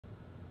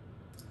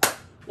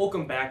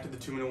Welcome back to the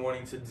 2-Minute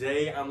Warning.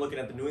 Today I'm looking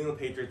at the New England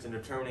Patriots and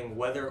determining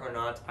whether or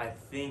not I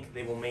think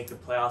they will make the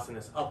playoffs in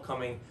this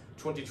upcoming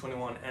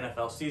 2021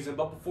 NFL season.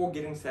 But before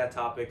getting to that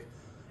topic,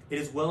 it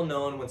is well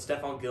known when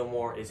Stephon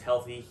Gilmore is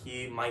healthy,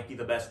 he might be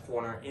the best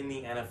corner in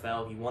the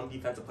NFL. He won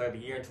Defensive Player of the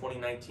Year in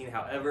 2019.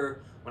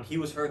 However, when he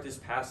was hurt this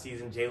past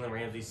season, Jalen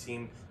Ramsey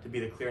seemed to be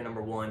the clear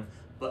number one.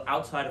 But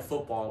outside of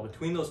football,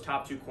 between those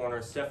top two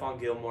corners,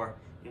 Stephon Gilmore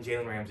and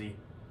Jalen Ramsey,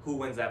 who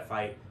wins that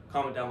fight?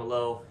 Comment down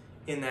below.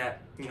 In that,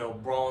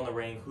 brawl in the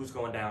ring, who's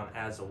going down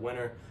as a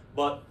winner.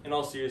 But in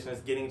all seriousness,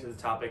 getting to the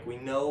topic, we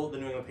know the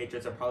New England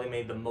Patriots have probably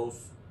made the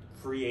most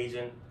free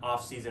agent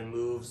offseason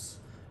moves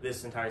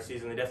this entire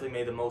season. They definitely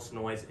made the most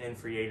noise in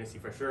free agency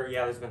for sure.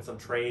 Yeah, there's been some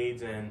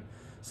trades and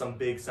some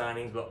big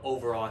signings, but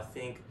overall, I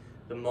think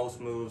the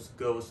most moves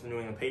goes to the New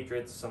England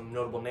Patriots. Some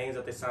notable names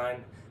that they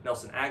signed: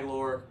 Nelson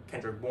Aguilar,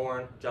 Kendrick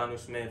Bourne, Jonnu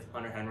Smith,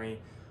 Hunter Henry.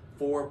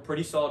 Four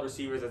pretty solid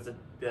receivers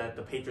that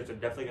the Patriots are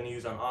definitely going to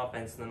use on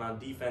offense. And then on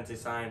defense, they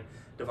signed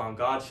Devon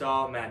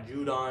Godshaw, Matt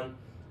Judon,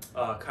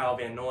 Kyle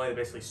Van Noy. They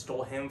basically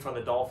stole him from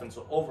the Dolphins.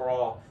 So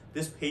overall,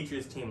 this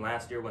Patriots team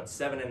last year went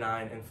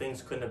 7-9, and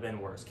things couldn't have been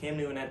worse. Cam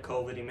Newton had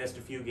COVID. He missed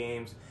a few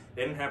games.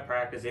 They didn't have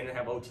practice. They didn't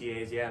have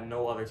OTAs. Yeah,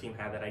 no other team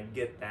had that. I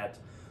get that.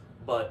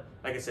 But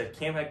like I said,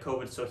 Cam had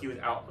COVID, so he was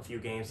out a few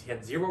games. He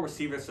had 0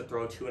 receivers to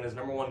throw to, and his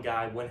number one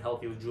guy, when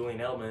healthy, was Julian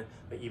Edelman.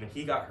 But even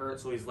he got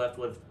hurt, so he's left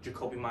with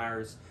Jacoby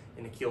Myers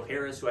and N'Keal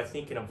Harris, who I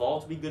think can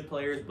evolve to be good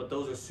players, but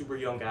those are super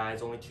young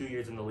guys, only 2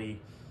 years in the league,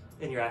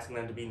 and you're asking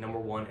them to be number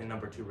one and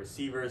number two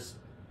receivers.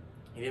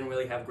 He didn't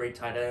really have great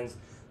tight ends.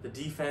 The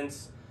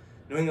defense,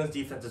 New England's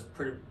defense is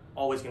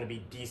always going to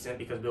be decent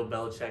because Bill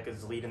Belichick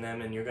is leading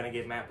them, and you're going to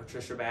get Matt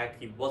Patricia back.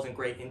 He wasn't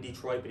great in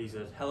Detroit, but he's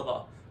a hell of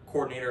a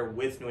coordinator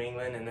with New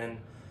England. And then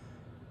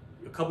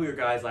a couple of your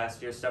guys last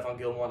year, Stephon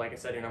Gilmore, like I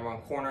said, your number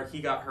one corner,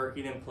 he got hurt,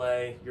 he didn't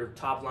play. Your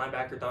top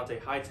linebacker, Dante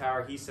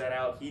Hightower, he sat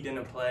out, he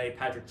didn't play.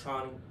 Patrick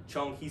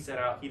Chung, he sat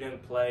out, he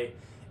didn't play.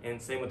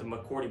 And same with the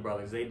McCourty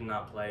brothers, they did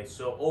not play.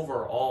 So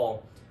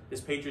overall,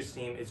 this Patriots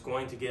team is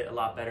going to get a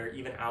lot better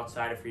even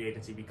outside of free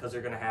agency because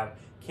they're going to have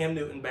Cam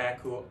Newton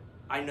back, who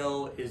I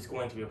know is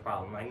going to be a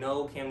problem. I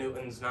know Cam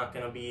Newton's not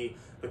going to be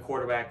the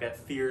quarterback that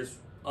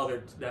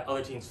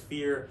other teams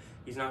fear.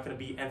 He's not going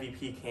to be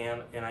MVP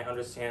Cam, and I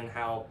understand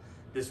how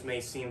this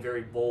may seem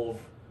very bold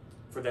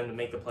for them to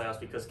make the playoffs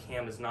because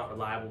Cam is not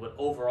reliable. But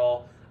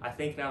overall, I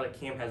think now that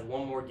Cam has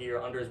one more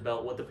year under his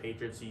belt with the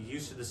Patriots, he's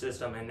used to the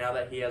system, and now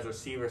that he has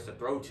receivers to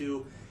throw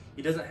to,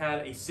 he doesn't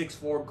have a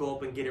 6'4" go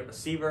up and get it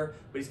receiver,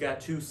 but he's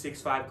got 2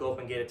 6'5" go up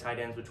and get it tight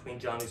ends between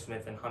Jonnu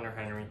Smith and Hunter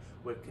Henry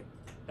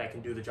that can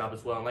do the job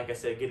as well. And like I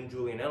said, getting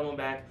Julian Edelman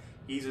back,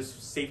 he's a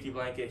safety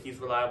blanket, he's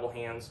reliable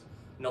hands.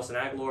 Nelson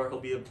Aguilar, he'll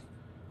be a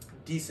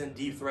decent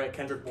deep threat.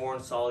 Kendrick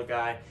Bourne, solid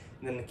guy.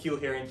 And then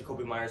N'Keal Harris and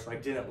Jacoby Myers, who I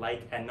didn't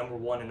like at number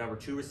one and number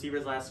two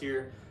receivers last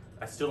year.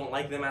 I still don't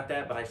like them at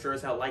that, but I sure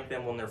as hell like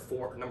them when they're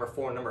number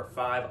four and number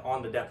 5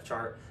 on the depth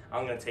chart.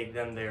 I'm going to take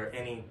them there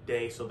any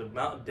day. So the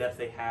amount of depth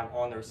they have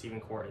on the receiving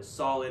core is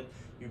solid.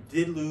 You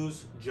did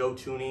lose Joe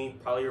Thuney,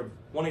 probably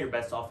one of your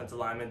best offensive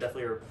linemen,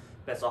 definitely your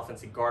best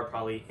offensive guard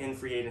probably in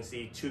free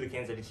agency to the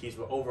Kansas City Chiefs.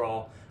 But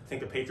overall, I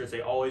think the Patriots,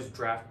 they always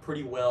draft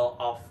pretty well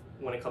off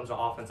when it comes to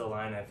offensive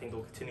line, and I think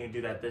they'll continue to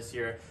do that this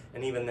year.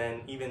 And even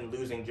then, even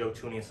losing Joe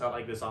Thuney, it's not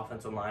like this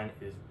offensive line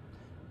is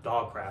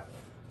dog crap.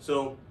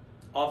 So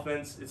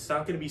offense, it's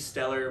not going to be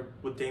stellar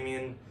with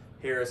Damian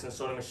Harris and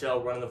Sony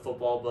Michel running the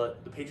football,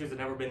 but the Patriots have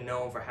never been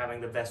known for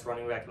having the best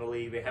running back in the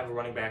league. They have a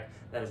running back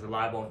that is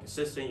reliable and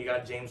consistent. You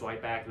got James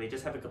White back. They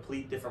just have a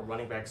complete different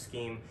running back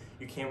scheme.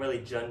 You can't really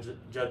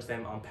judge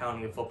them on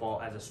pounding the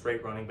football as a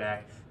straight running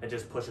back that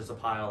just pushes a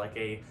pile like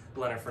a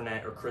Leonard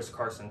Fournette or Chris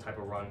Carson type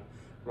of run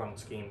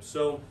scheme.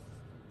 So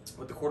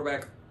with the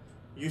quarterback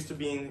used to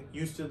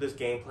this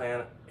game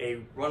plan, a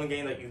running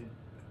game that you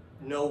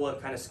know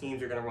what kind of schemes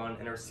you're going to run,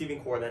 and a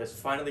receiving core that is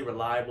finally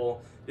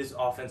reliable, this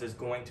offense is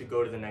going to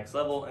go to the next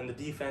level. And the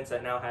defense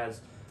that now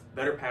has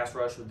better pass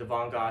rush with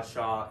Devon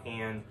Godshaw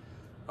and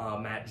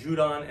Matt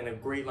Judon, and a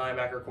great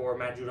linebacker core.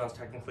 Matt Judon's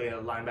technically a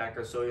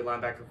linebacker, so your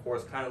linebacker core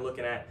is kind of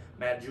looking at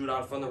Matt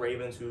Judon from the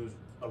Ravens, who's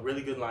a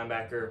really good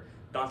linebacker.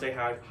 Dante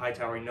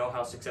Hightower, you know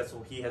how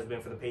successful he has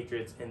been for the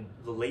Patriots in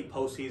the late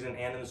postseason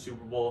and in the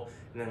Super Bowl.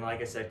 And then,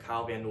 like I said,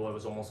 Kyle Van Noy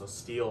was almost a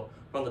steal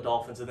from the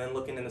Dolphins. And then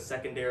looking in the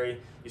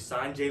secondary, you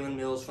signed Jalen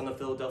Mills from the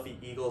Philadelphia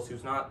Eagles,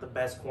 who's not the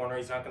best corner.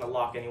 He's not going to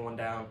lock anyone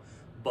down,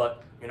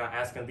 but you're not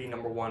asking to be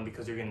number one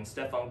because you're getting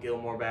Stephon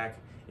Gilmore back,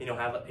 and you'll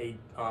have a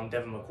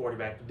Devin McCourty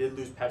back. You did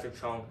lose Patrick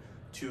Chung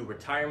to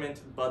retirement,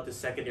 but the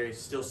secondary is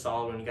still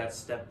solid when you got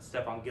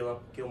Stephon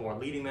Gilmore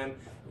leading them,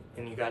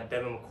 and you got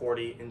Devin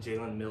McCourty and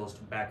Jalen Mills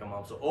to back them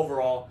up. So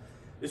overall,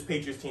 this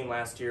Patriots team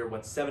last year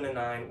went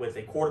 7-9 with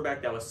a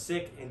quarterback that was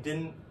sick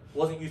and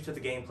wasn't used to the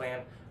game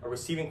plan, a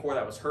receiving core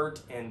that was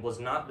hurt and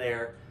was not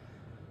there,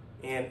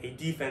 and a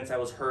defense that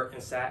was hurt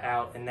and sat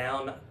out. And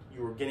now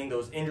you were getting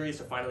those injuries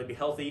to finally be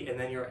healthy, and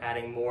then you're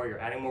adding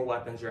more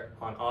weapons. You're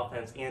on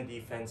offense and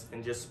defense,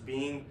 and just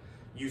being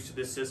used to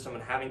this system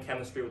and having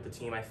chemistry with the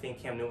team. I think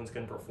Cam Newton's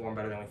going to perform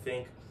better than we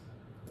think.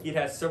 He'd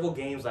had several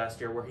games last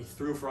year where he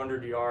threw for under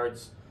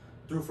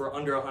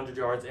 100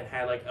 yards and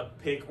had like a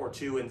pick or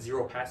two and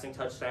 0 passing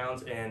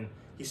touchdowns, and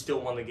he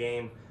still won the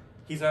game.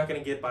 He's not going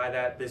to get by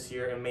that this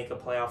year and make a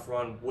playoff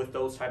run with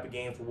those type of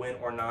games, win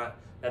or not.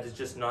 That is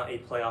just not a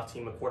playoff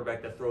team, a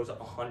quarterback that throws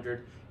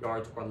 100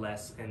 yards or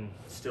less and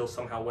still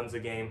somehow wins the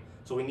game.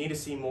 So we need to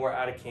see more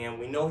out of Cam.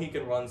 We know he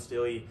can run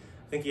still. I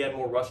think he had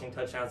more rushing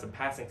touchdowns than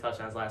passing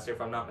touchdowns last year,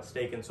 if I'm not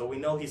mistaken. So we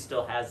know he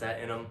still has that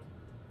in him,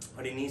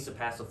 but he needs to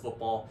pass the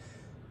football.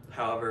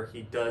 However,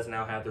 he does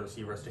now have the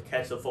receivers to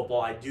catch the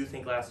football. I do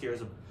think last year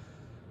is a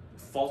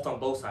fault on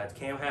both sides.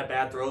 Cam had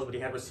bad throws, but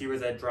he had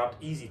receivers that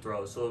dropped easy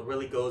throws. So it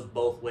really goes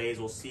both ways.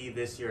 We'll see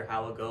this year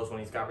how it goes when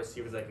he's got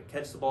receivers that can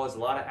catch the ball. There's a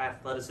lot of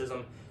athleticism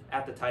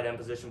at the tight end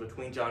position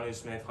between Jonnu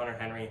Smith, Hunter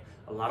Henry,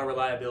 a lot of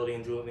reliability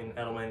in Julian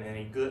Edelman, and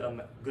a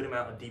good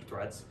amount of deep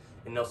threats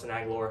in Nelson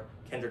Aguilar,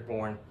 Kendrick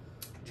Bourne,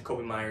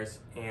 Jacoby Myers,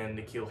 and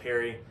N'Keal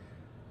Harry.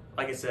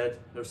 Like I said,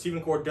 the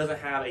receiving corps doesn't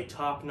have a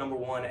top number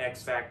 1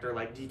 X factor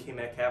like DK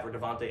Metcalf or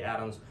Devontae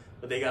Adams,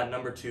 but they got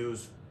number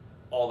 2s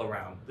all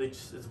around.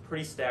 It's a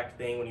pretty stacked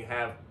thing when you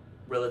have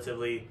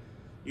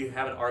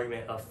an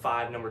argument of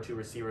 5 number 2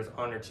 receivers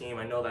on your team.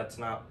 I know that's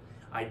not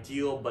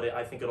ideal, but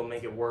I think it'll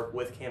make it work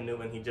with Cam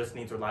Newton. He just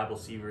needs reliable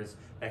receivers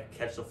that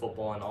can catch the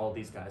football, and all of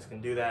these guys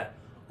can do that.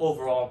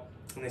 Overall,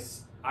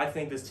 I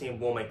think this team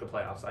will make the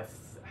playoffs. I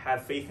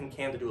have faith in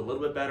Cam to do a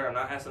little bit better. I'm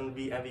not asking him to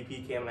be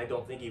MVP Cam, and I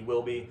don't think he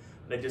will be,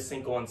 but I just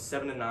think going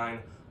 7-9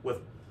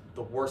 with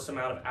the worst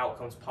amount of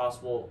outcomes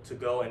possible to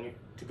go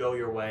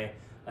your way.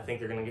 I think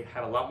they're going to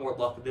have a lot more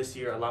luck this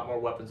year, a lot more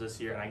weapons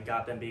this year, and I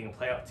got them being a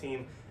playoff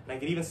team. And I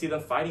could even see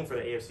them fighting for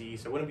the AFC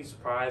East. I wouldn't be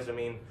surprised. I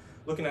mean,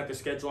 looking at their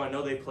schedule, I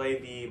know they play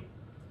the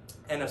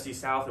NFC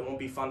South. It won't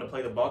be fun to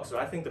play the Bucs, so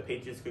I think the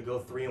Patriots could go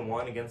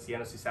 3-1 against the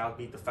NFC South,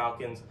 beat the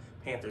Falcons,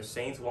 Panthers,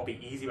 Saints. It won't be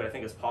easy, but I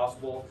think it's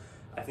possible.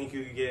 I think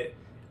you could get,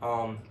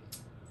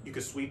 you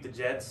could sweep the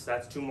Jets.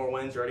 That's 2 more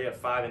wins. You're already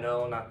at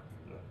 5-0.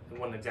 It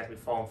wouldn't exactly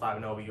fall on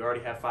 5-0, but you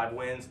already have 5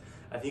 wins.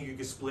 I think you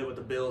could split with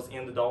the Bills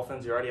and the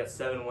Dolphins. You're already at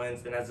 7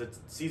 wins. And as the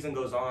season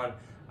goes on,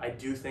 I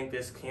do think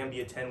this can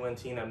be a 10-win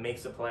team that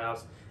makes the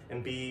playoffs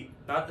and be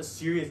not the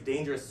serious,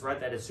 dangerous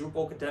threat that is Super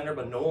Bowl contender,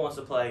 but no one wants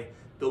to play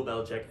Bill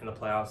Belichick in the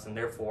playoffs. And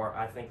therefore,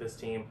 I think this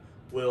team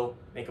will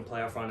make a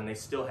playoff run, and they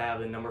still have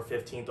the number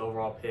 15th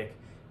overall pick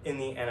in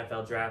the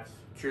NFL draft.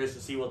 Curious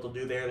to see what they'll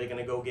do there. They're going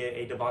to go get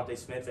a Devontae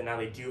Smith, and now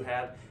they do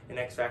have an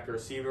X-Factor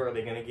receiver. Are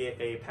they going to get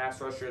a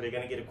pass rusher? Are they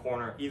going to get a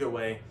corner? Either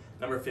way,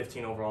 number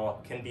 15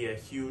 overall can be a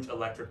huge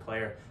electric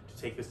player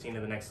to take this team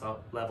to the next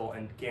level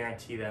and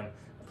guarantee them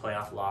a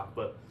playoff lock.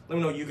 But let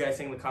me know what you guys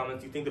think in the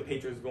comments. Do you think the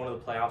Patriots are going to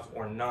the playoffs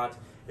or not?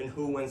 And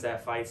who wins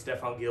that fight,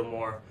 Stephon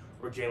Gilmore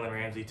or Jalen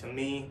Ramsey? To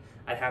me,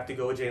 I'd have to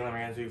go with Jalen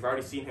Ramsey. We've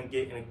already seen him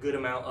get in a good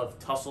amount of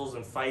tussles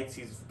and fights.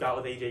 He's got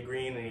with A.J.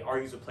 Green, and he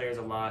argues with players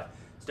a lot.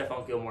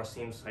 Stephon Gilmore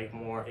seems like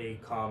more a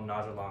calm,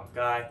 nonchalant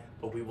guy,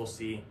 but we will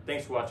see.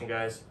 Thanks for watching,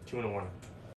 guys. 2-1.